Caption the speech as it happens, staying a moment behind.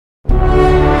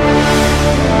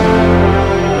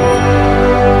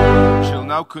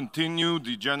now continue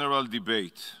the general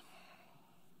debate.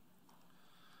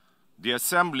 The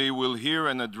Assembly will hear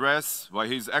an address by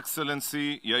His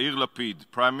Excellency Yair Lapid,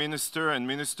 Prime Minister and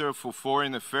Minister for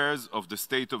Foreign Affairs of the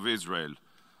State of Israel.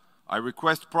 I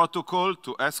request protocol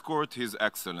to escort His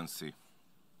Excellency.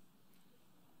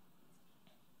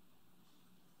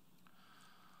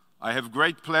 I have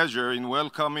great pleasure in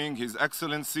welcoming His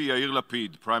Excellency Yair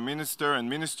Lapid, Prime Minister and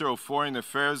Minister of Foreign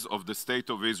Affairs of the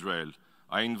State of Israel.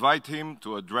 I invite him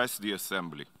to address the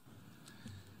Assembly.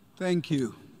 Thank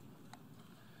you.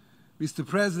 Mr.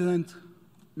 President,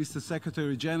 Mr.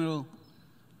 Secretary General,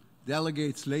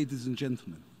 delegates, ladies and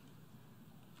gentlemen.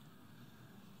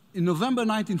 In November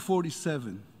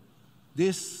 1947,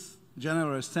 this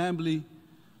General Assembly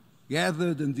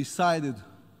gathered and decided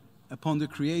upon the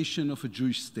creation of a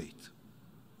Jewish state.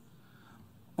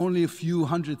 Only a few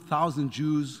 100,000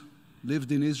 Jews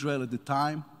lived in Israel at the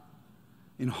time,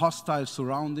 in hostile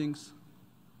surroundings,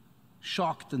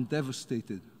 shocked and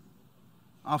devastated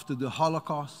after the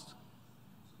Holocaust,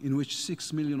 in which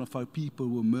 6 million of our people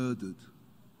were murdered.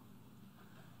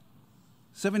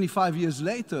 75 years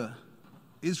later,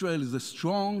 Israel is a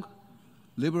strong,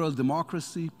 liberal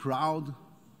democracy, proud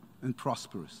and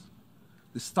prosperous.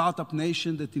 The startup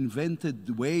nation that invented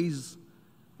the Waze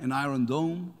and Iron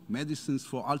Dome, medicines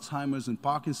for Alzheimer's and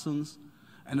Parkinson's,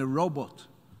 and a robot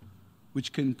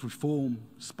which can perform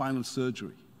spinal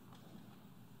surgery.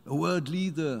 A world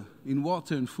leader in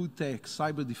water and food tech,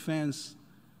 cyber defense,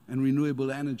 and renewable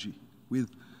energy, with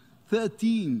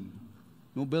 13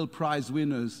 Nobel Prize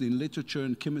winners in literature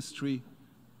and chemistry,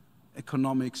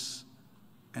 economics,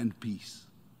 and peace.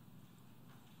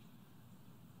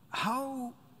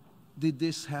 How did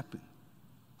this happen?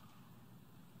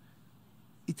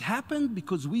 It happened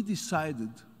because we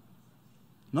decided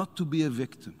not to be a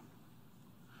victim.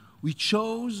 We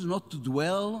chose not to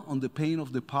dwell on the pain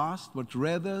of the past, but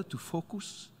rather to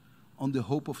focus on the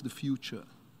hope of the future.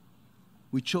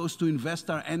 We chose to invest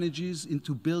our energies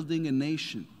into building a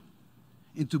nation,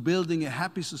 into building a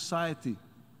happy society,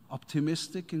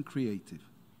 optimistic and creative.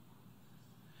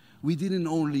 We didn't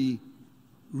only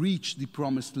reach the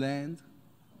promised land,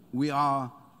 we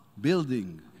are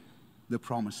building the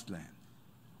promised land.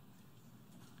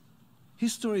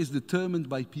 History is determined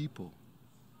by people.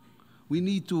 We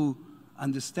need to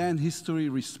understand history,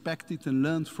 respect it, and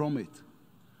learn from it,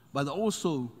 but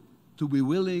also to be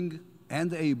willing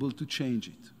and able to change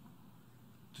it,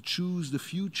 to choose the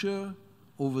future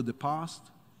over the past,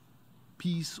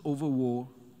 peace over war,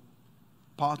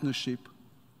 partnership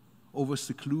over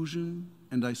seclusion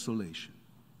and isolation.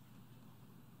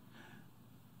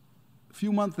 A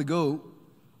few months ago,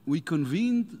 we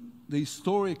convened the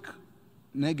historic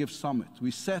Negev Summit.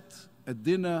 We sat at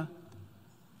dinner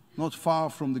not far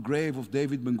from the grave of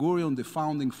David Ben-Gurion, the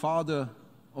founding father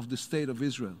of the State of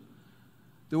Israel.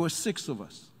 There were 6 of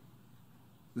us: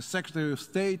 the Secretary of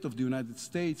State of the United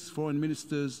States, foreign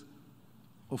ministers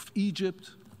of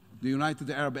Egypt, the United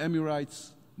Arab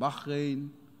Emirates, Bahrain,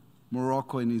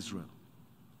 Morocco, and Israel.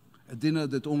 A dinner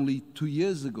that only 2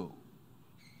 years ago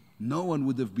no one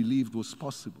would have believed was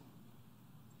possible.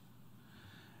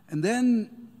 And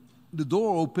then the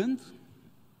door opened.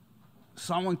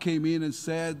 Someone came in and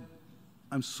said,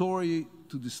 "I'm sorry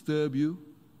to disturb you,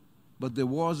 but there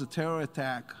was a terror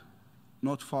attack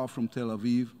not far from Tel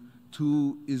Aviv.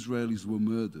 2 Israelis were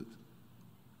murdered."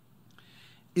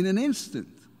 In an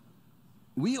instant,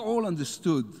 we all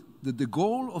understood that the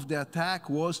goal of the attack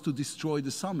was to destroy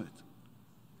the summit,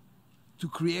 to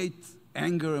create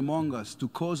anger among us, to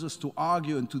cause us to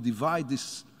argue and to divide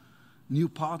this new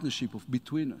partnership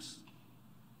between us.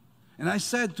 And I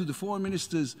said to the foreign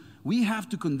ministers, we have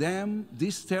to condemn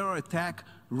this terror attack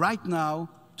right now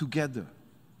together.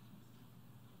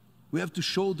 We have to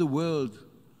show the world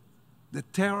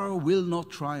that terror will not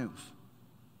triumph.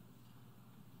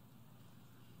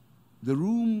 The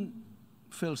room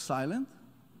fell silent.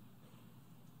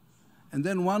 And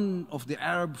then one of the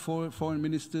Arab foreign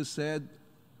ministers said,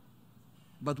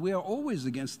 "But we are always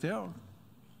against terror.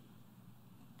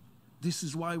 This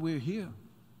is why we're here."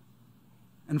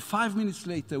 And 5 minutes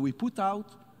later, we put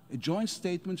out a joint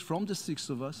statement from the 6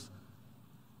 of us,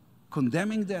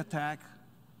 condemning the attack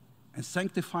and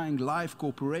sanctifying life,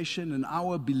 cooperation, and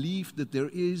our belief that there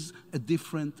is a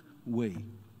different way.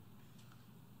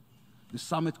 The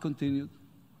summit continued.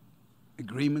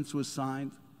 Agreements were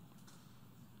signed.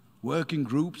 Working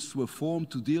groups were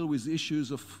formed to deal with issues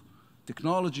of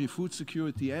technology, food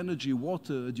security, energy,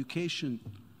 water, education,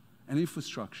 and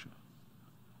infrastructure.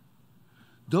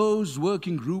 Those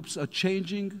working groups are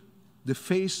changing the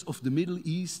face of the Middle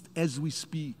East as we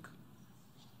speak.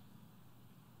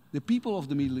 The people of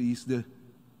the Middle East, the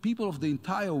people of the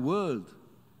entire world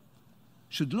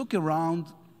should look around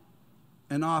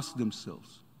and ask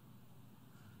themselves,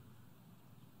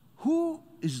 who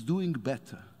is doing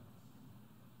better?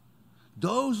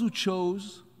 Those who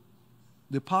chose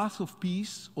the path of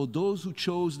peace or those who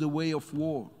chose the way of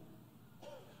war?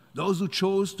 Those who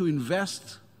chose to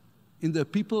invest in their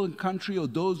people and country or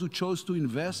those who chose to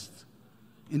invest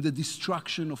in the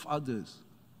destruction of others?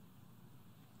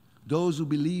 Those who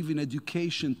believe in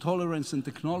education, tolerance, and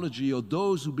technology, or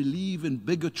those who believe in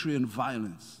bigotry and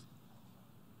violence?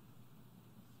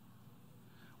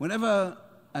 Whenever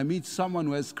I meet someone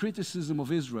who has criticism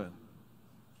of Israel,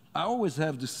 I always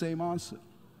have the same answer.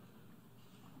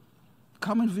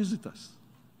 Come and visit us.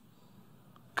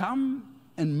 Come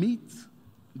and meet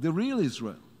the real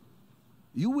Israel.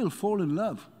 You will fall in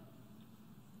love.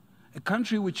 A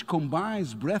country which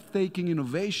combines breathtaking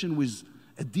innovation with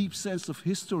a deep sense of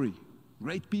history,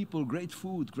 great people, great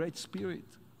food, great spirit,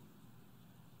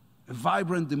 a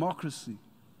vibrant democracy,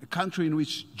 a country in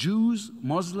which Jews,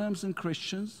 Muslims, and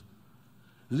Christians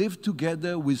live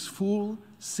together with full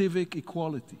civic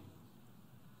equality.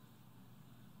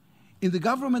 In the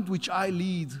government which I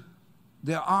lead,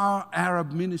 there are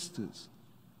Arab ministers.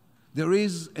 There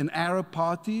is an Arab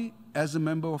party as a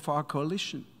member of our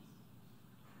coalition.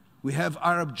 We have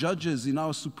Arab judges in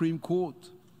our Supreme Court,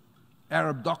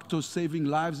 Arab doctors saving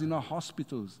lives in our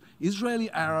hospitals. Israeli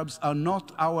Arabs are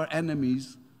not our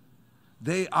enemies.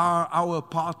 They are our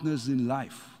partners in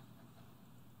life.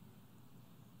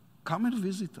 Come and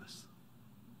visit us.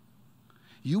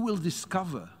 You will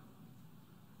discover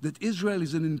that Israel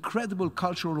is an incredible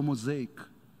cultural mosaic,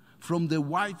 from the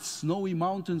white snowy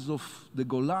mountains of the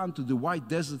Golan to the white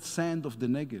desert sand of the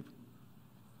Negev,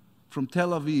 from Tel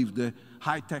Aviv, the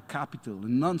high-tech capital, a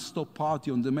non-stop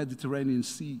party on the Mediterranean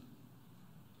Sea,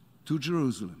 to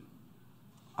Jerusalem,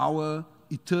 our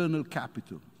eternal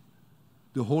capital,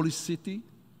 the holy city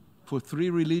for three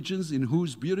religions in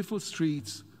whose beautiful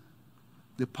streets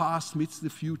the past meets the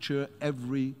future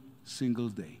every single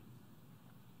day.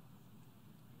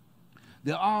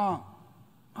 There are,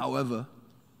 however,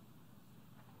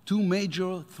 two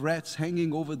major threats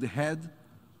hanging over the head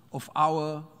of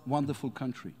our wonderful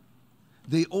country.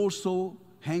 They also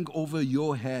hang over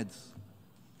your heads,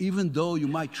 even though you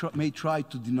may try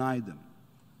to deny them.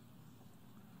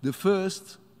 The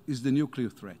first is the nuclear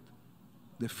threat.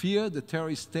 The fear that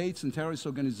terrorist states and terrorist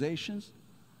organizations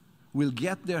will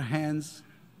get their hands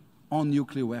on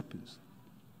nuclear weapons.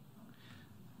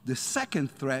 The second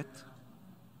threat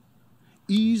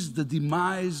is the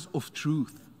demise of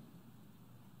truth.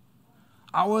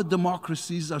 Our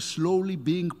democracies are slowly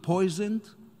being poisoned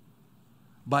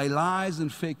by lies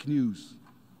and fake news.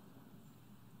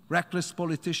 Reckless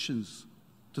politicians,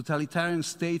 totalitarian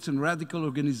states, and radical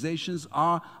organizations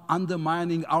are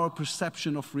undermining our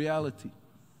perception of reality.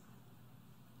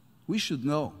 We should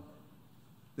know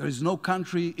there is no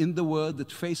country in the world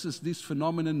that faces this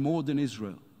phenomenon more than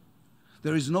Israel.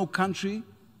 There is no country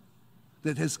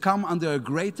that has come under a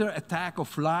greater attack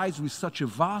of lies with such a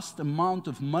vast amount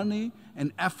of money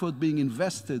and effort being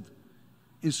invested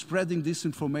in spreading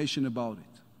disinformation about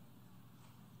it.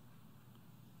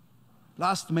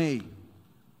 Last May,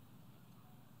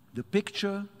 the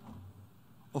picture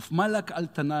of Malak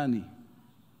Al-Tanani,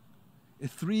 a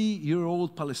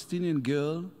 3-year-old Palestinian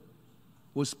girl,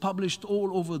 was published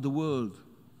all over the world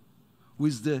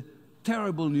with the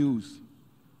terrible news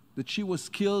that she was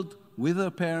killed with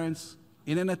her parents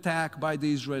in an attack by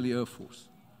the Israeli Air Force.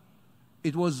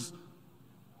 It was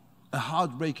a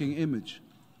heartbreaking image.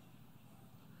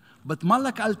 But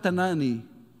Malak Al-Tanani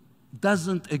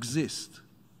doesn't exist.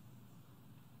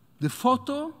 The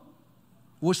photo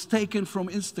was taken from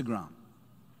Instagram.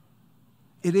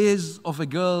 It is of a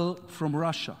girl from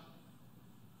Russia.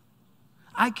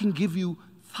 I can give you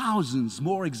thousands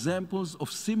more examples of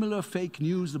similar fake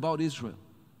news about Israel.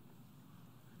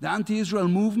 The anti-Israel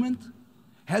movement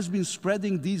has been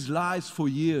spreading these lies for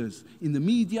years in the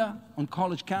media, on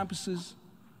college campuses,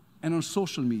 and on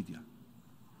social media.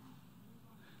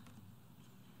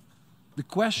 The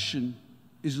question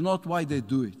is not why they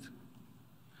do it,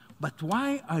 but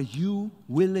why are you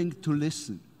willing to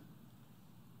listen?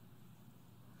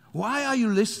 Why are you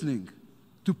listening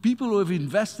to people who have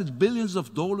invested billions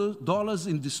of dollars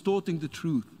in distorting the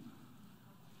truth?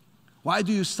 Why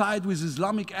do you side with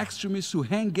Islamic extremists who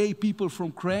hang gay people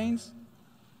from cranes,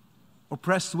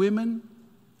 oppress women,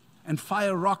 and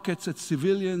fire rockets at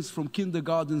civilians from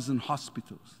kindergartens and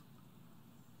hospitals?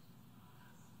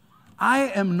 I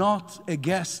am not a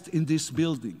guest in this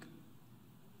building.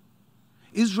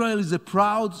 Israel is a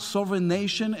proud sovereign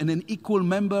nation and an equal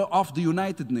member of the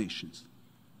United Nations.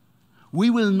 We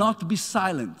will not be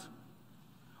silent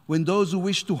when those who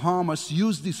wish to harm us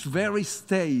use this very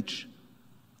stage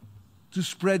to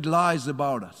spread lies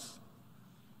about us.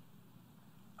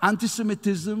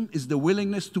 Anti-Semitism is the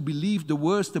willingness to believe the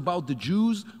worst about the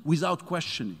Jews without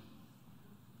questioning.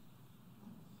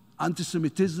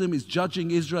 Anti-Semitism is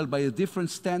judging Israel by a different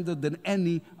standard than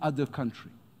any other country.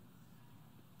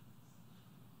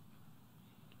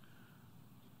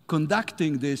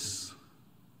 Conducting this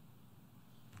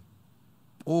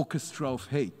orchestra of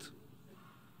hate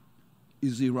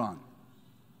is Iran.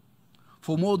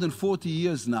 For more than 40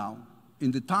 years now,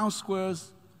 in the town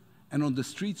squares and on the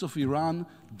streets of Iran,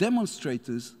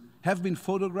 demonstrators have been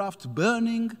photographed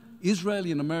burning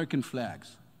Israeli and American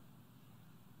flags.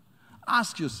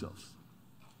 Ask yourselves,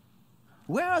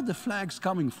 where are the flags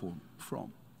coming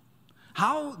from?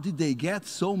 How did they get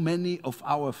so many of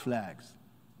our flags?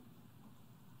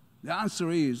 The answer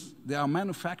is they are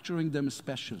manufacturing them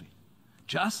especially,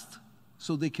 just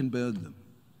so they can burn them.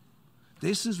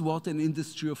 This is what an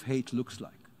industry of hate looks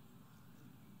like.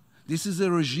 This is a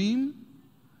regime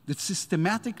that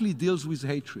systematically deals with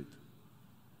hatred.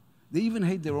 They even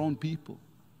hate their own people.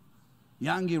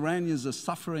 Young Iranians are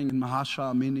suffering in Mahsa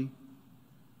Amini.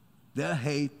 Their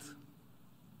hate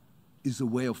is a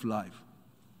way of life.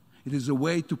 It is a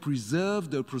way to preserve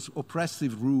the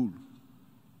oppressive rule.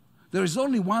 There is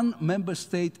only one member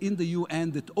state in the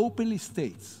UN that openly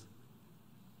states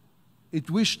it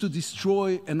wished to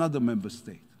destroy another member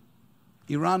state.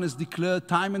 Iran has declared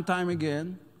time and time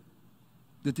again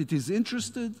that it is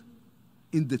interested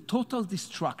in the total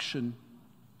destruction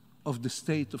of the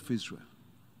state of Israel.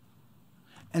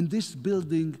 And this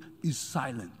building is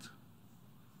silent.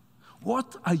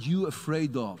 What are you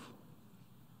afraid of?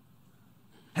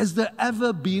 Has there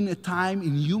ever been a time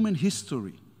in human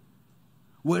history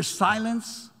where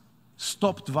silence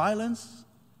stopped violence?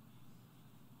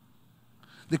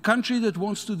 The country that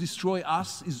wants to destroy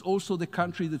us is also the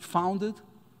country that founded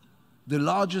the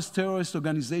largest terrorist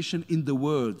organization in the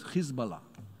world, Hezbollah.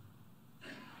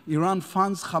 Iran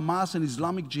funds Hamas and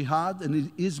Islamic Jihad, and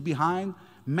it is behind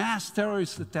mass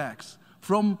terrorist attacks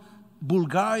from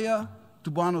Bulgaria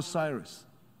to Buenos Aires.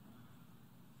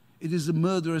 It is a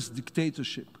murderous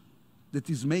dictatorship that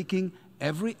is making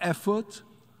every effort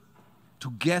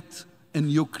to get a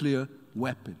nuclear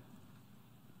weapon.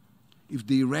 If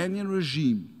the Iranian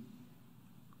regime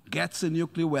gets a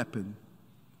nuclear weapon,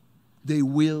 they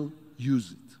will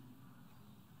use it.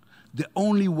 The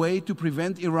only way to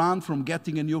prevent Iran from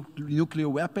getting a nuclear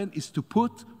weapon is to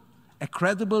put a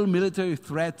credible military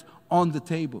threat on the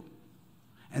table.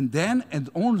 And then, and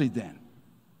only then,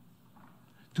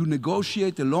 to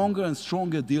negotiate a longer and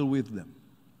stronger deal with them.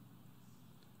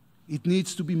 It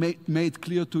needs to be made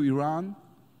clear to Iran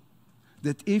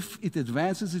that if it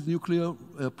advances its nuclear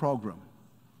program,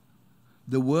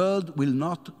 the world will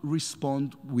not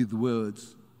respond with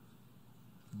words,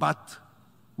 but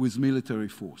with military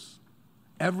force.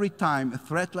 Every time a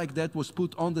threat like that was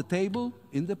put on the table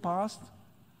in the past,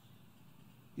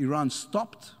 Iran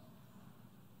stopped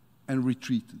and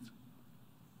retreated.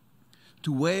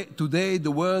 Today,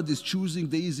 the world is choosing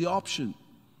the easy option.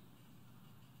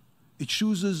 It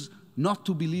chooses not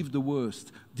to believe the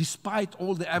worst, despite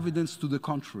all the evidence to the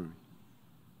contrary.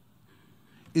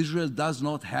 Israel does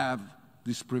not have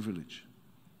this privilege.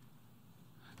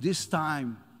 This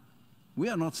time, we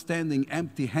are not standing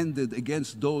empty-handed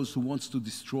against those who want to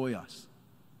destroy us.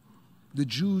 The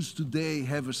Jews today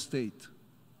have a state.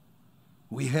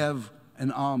 We have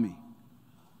an army.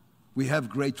 We have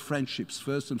great friendships,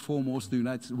 first and foremost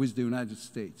with the United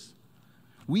States.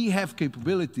 We have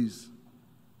capabilities,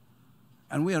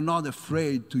 and we are not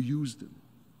afraid to use them.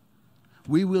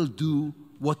 We will do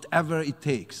whatever it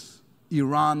takes.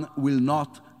 Iran will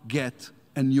not get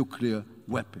a nuclear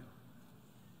weapon.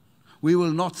 We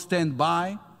will not stand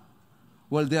by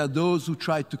while there are those who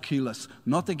try to kill us.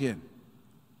 Not again.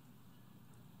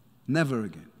 Never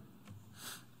again.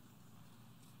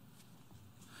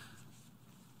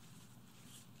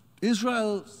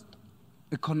 Israel's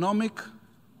economic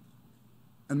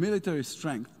and military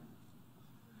strength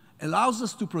allows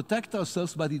us to protect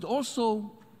ourselves, but it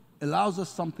also allows us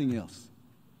something else.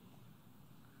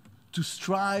 To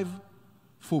strive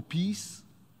for peace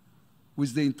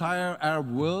with the entire Arab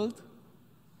world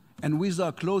and with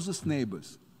our closest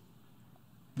neighbors,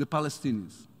 the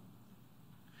Palestinians.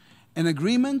 An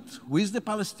agreement with the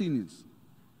Palestinians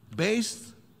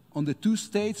based on the two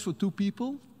states for two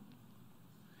people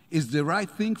is the right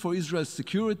thing for Israel's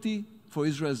security, for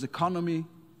Israel's economy,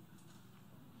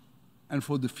 and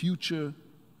for the future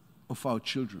of our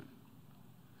children.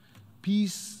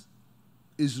 Peace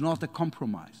is not a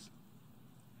compromise.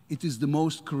 It is the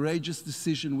most courageous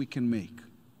decision we can make.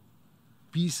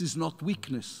 Peace is not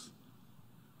weakness.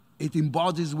 It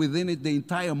embodies within it the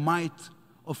entire might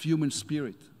of human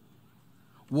spirit.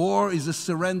 War is a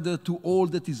surrender to all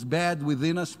that is bad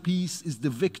within us. Peace is the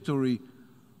victory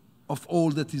of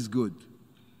all that is good.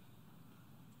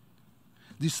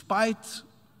 Despite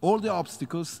all the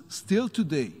obstacles, still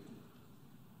today,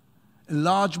 a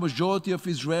large majority of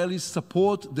Israelis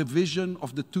support the vision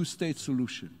of the two-state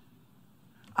solution.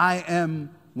 I am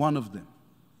one of them.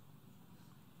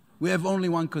 We have only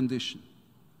one condition: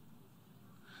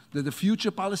 that the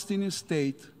future Palestinian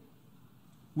state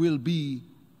will be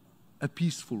a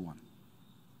peaceful one,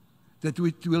 that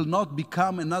it will not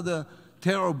become another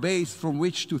terror base from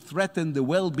which to threaten the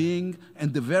well-being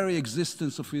and the very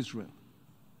existence of Israel,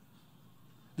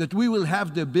 that we will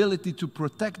have the ability to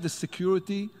protect the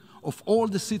security of all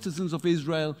the citizens of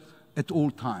Israel at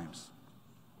all times.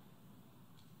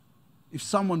 If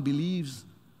someone believes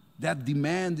that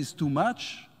demand is too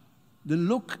much, then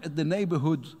look at the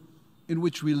neighborhood in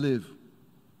which we live.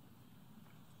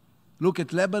 Look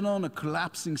at Lebanon, a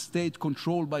collapsing state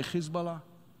controlled by Hezbollah.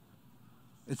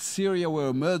 At Syria, where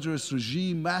a murderous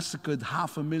regime massacred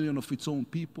 500,000 of its own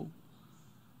people.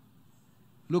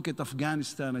 Look at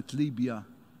Afghanistan, at Libya,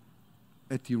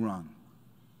 at Iran.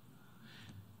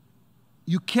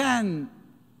 You can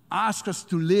ask us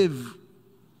to live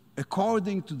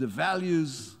according to the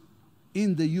values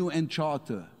in the UN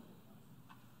Charter,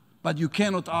 but you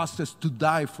cannot ask us to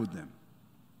die for them.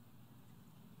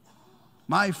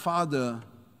 My father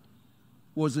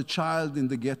was a child in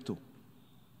the ghetto.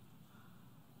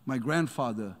 My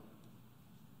grandfather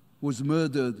was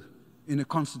murdered in a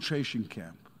concentration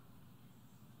camp.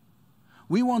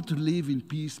 We want to live in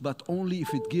peace, but only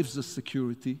if it gives us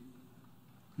security,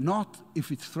 not if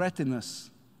it threatens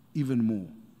us even more.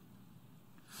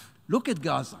 Look at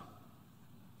Gaza.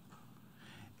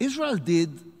 Israel did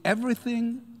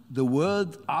everything the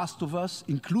world asked of us,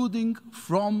 including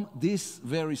from this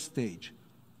very stage.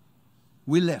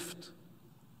 We left.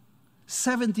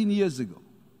 17 years ago,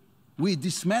 we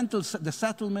dismantled the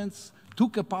settlements,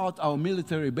 took apart our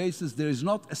military bases. There is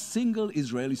not a single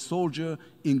Israeli soldier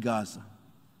in Gaza.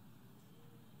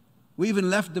 We even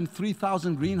left them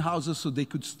 3,000 greenhouses so they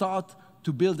could start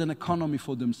to build an economy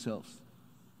for themselves.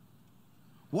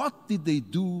 What did they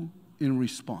do in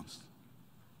response?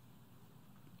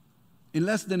 In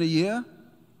less than a year,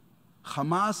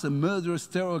 Hamas, a murderous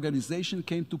terror organization,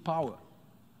 came to power.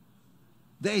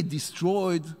 They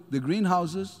destroyed the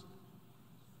greenhouses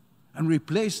and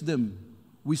replaced them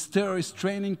with terrorist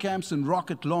training camps and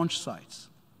rocket launch sites.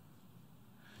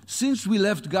 Since we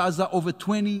left Gaza, over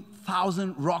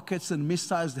 20,000 rockets and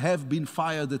missiles have been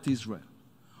fired at Israel.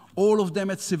 All of them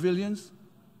at civilians,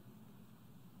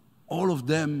 all of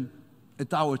them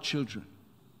at our children.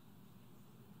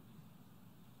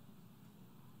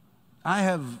 I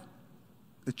have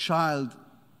a child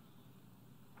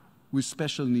with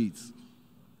special needs.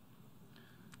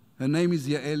 Her name is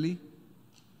Yaeli.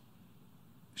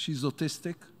 She's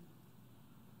autistic.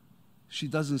 She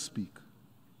doesn't speak.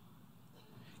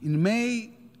 In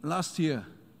May last year,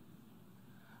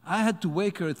 I had to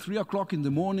wake her at 3 o'clock in the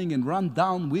morning and run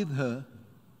down with her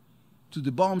to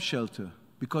the bomb shelter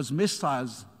because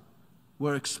missiles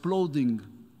were exploding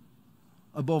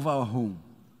above our home.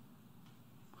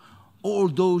 All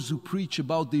those who preach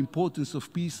about the importance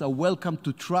of peace are welcome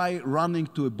to try running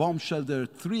to a bomb shelter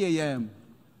at 3 a.m.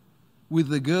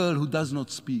 with a girl who does not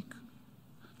speak,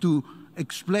 to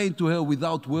explain to her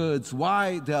without words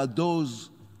why there are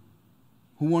those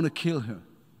who want to kill her.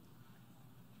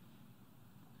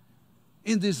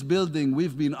 In this building,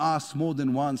 we've been asked more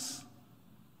than once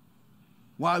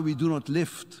why we do not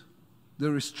lift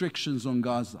the restrictions on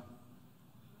Gaza.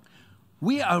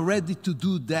 We are ready to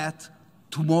do that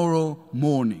tomorrow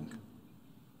morning.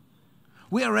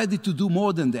 We are ready to do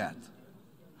more than that.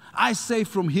 I say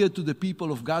from here to the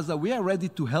people of Gaza, we are ready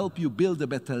to help you build a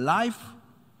better life,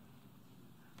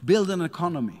 build an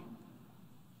economy.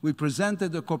 We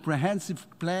presented a comprehensive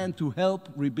plan to help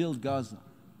rebuild Gaza.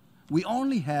 We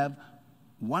only have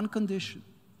one condition: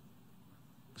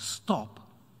 stop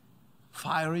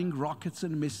firing rockets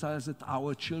and missiles at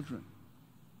our children.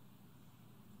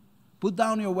 Put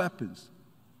down your weapons.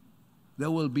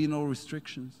 There will be no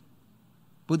restrictions.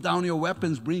 Put down your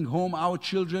weapons, bring home our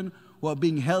children who are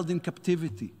being held in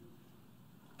captivity.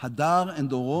 Hadar and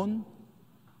Doron,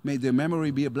 may their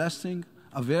memory be a blessing.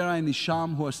 Avera and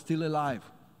Isham, who are still alive.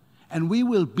 And we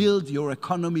will build your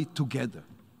economy together.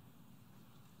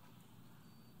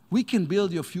 We can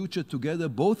build your future together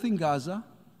both in Gaza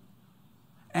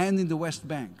and in the West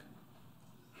Bank.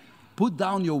 Put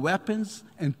down your weapons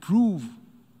and prove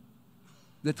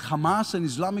that Hamas and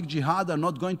Islamic Jihad are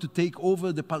not going to take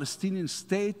over the Palestinian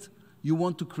state you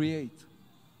want to create.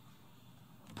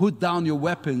 Put down your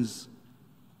weapons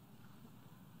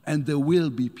and there will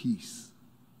be peace.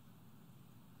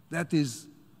 That is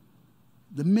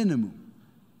the minimum.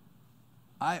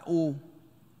 I owe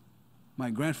my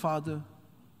grandfather,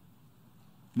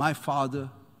 my father,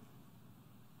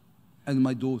 and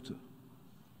my daughter.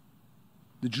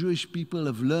 The Jewish people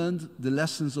have learned the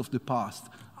lessons of the past.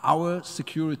 Our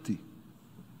security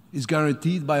is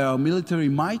guaranteed by our military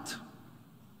might,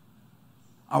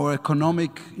 our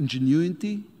economic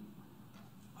ingenuity,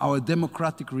 our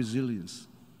democratic resilience.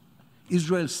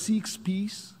 Israel seeks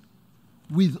peace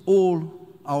with all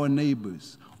our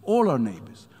neighbors, all our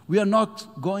neighbors. We are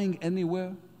not going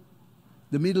anywhere.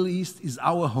 The Middle East is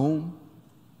our home.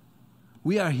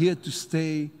 We are here to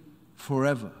stay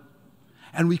forever.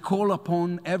 And we call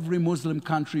upon every Muslim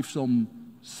country from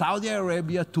Saudi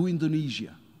Arabia to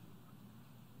Indonesia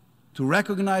to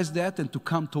recognize that and to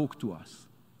come talk to us.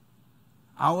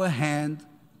 Our hand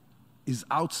is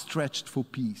outstretched for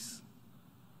peace.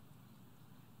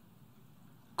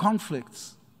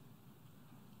 Conflicts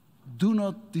do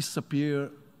not disappear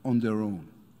on their own.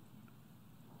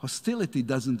 Hostility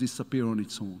doesn't disappear on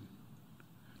its own.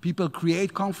 People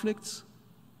create conflicts.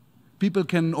 People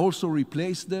can also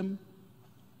replace them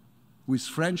with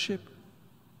friendship,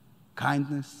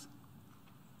 kindness,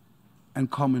 and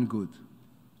common good.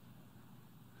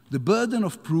 The burden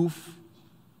of proof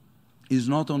is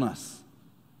not on us.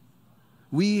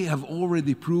 We have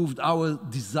already proved our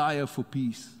desire for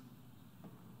peace.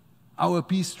 Our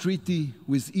peace treaty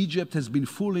with Egypt has been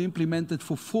fully implemented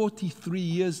for 43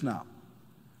 years now.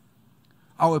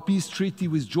 Our peace treaty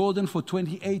with Jordan for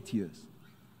 28 years.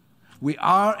 We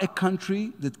are a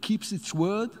country that keeps its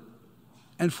word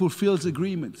and fulfills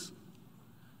agreements.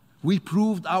 We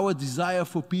proved our desire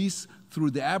for peace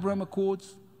through the Abraham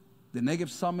Accords, the Negev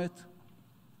Summit,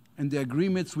 and the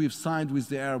agreements we've signed with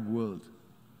the Arab world.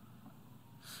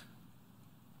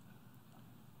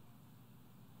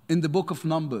 In the book of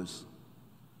Numbers,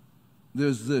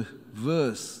 there's the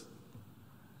verse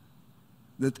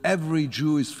that every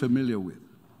Jew is familiar with.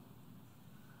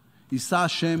 Yisa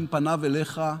Hashem panav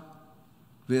elecha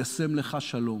ve'yasem lecha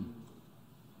shalom.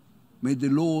 May the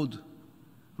Lord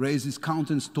raise his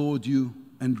countenance toward you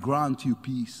and grant you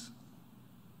peace.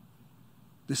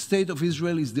 The state of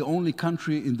Israel is the only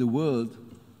country in the world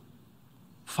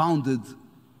founded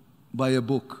by a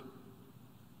book,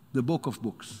 the book of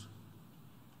books,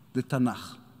 the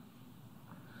Tanakh.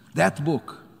 That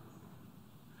book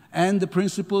and the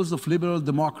principles of liberal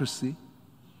democracy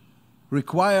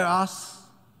require us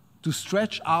to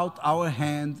stretch out our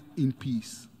hand in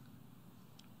peace.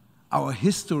 Our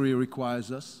history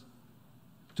requires us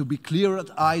to be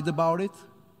clear-eyed about it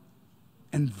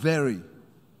and very,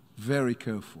 very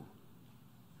careful.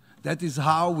 That is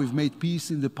how we've made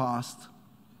peace in the past.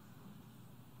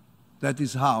 That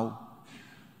is how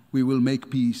we will make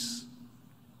peace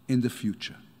in the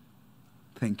future.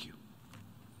 Thank you.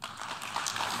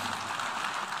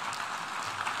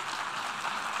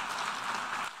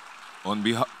 On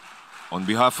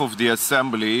behalf of the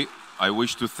Assembly, I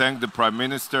wish to thank the Prime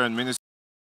Minister and Minister